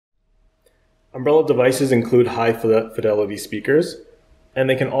Umbrella devices include high fidelity speakers, and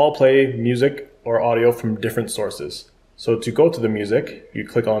they can all play music or audio from different sources. So to go to the music, you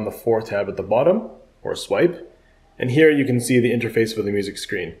click on the 4 tab at the bottom, or swipe, and here you can see the interface for the music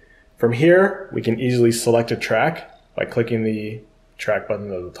screen. From here, we can easily select a track by clicking the track button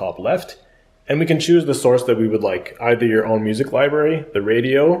at the top left, and we can choose the source that we would like, either your own music library, the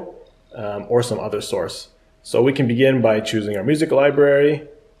radio, or some other source. So we can begin by choosing our music library,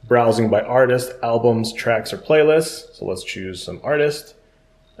 browsing by artist, albums, tracks, or playlists. So let's choose some artist.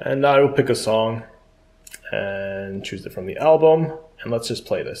 And now I will pick a song and choose it from the album. And let's just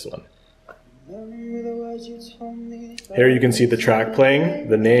play this one. Here you can see the track playing,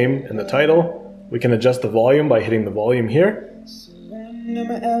 the name, and the title. We can adjust the volume by hitting the volume here,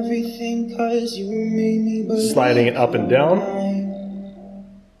 sliding it up and down.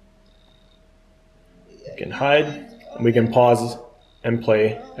 We can hide, and we can pause and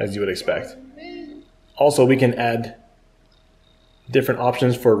play as you would expect. Also, we can add different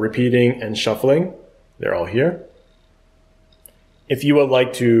options for repeating and shuffling. They're all here. If you would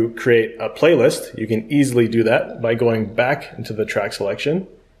like to create a playlist, you can easily do that by going back into the track selection,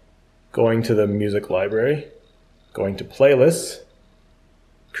 going to the music library, going to playlists,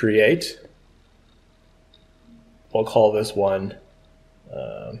 create. We'll call this one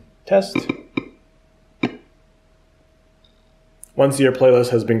test. Once your playlist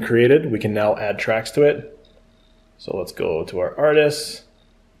has been created, we can now add tracks to it. So let's go to our artists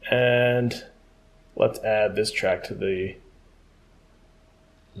and let's add this track to the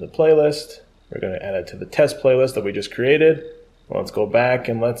playlist. We're going to add it to the test playlist that we just created. Let's go back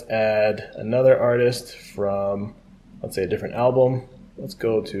and let's add another artist from, let's say, a different album. Let's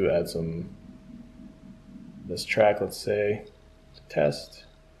go to add this track, let's say, to test,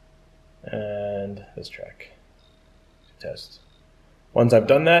 and this track to test. Once I've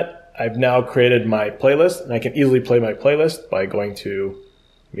done that, I've now created my playlist, and I can easily play my playlist by going to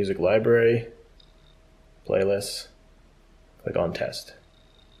Music Library, Playlists, click on Test,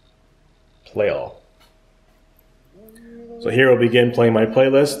 Play All. So here I'll begin playing my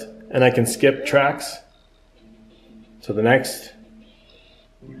playlist, and I can skip tracks to the next,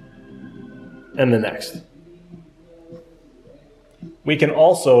 and the next. We can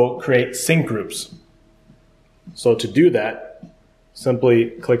also create sync groups. So to do that,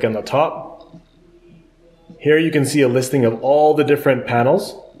 simply click on the top. Here you can see a listing of all the different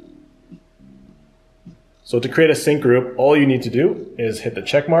panels. So to create a sync group, all you need to do is hit the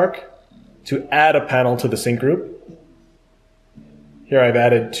check mark to add a panel to the sync group. Here I've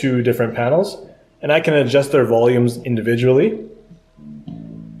added 2 different panels, and I can adjust their volumes individually.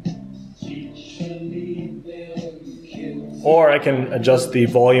 Or I can adjust the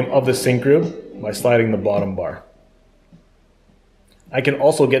volume of the sync group by sliding the bottom bar. I can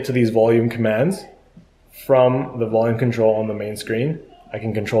also get to these volume commands from the volume control on the main screen. I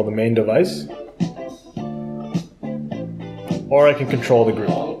can control the main device, or I can control the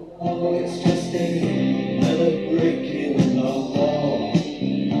group.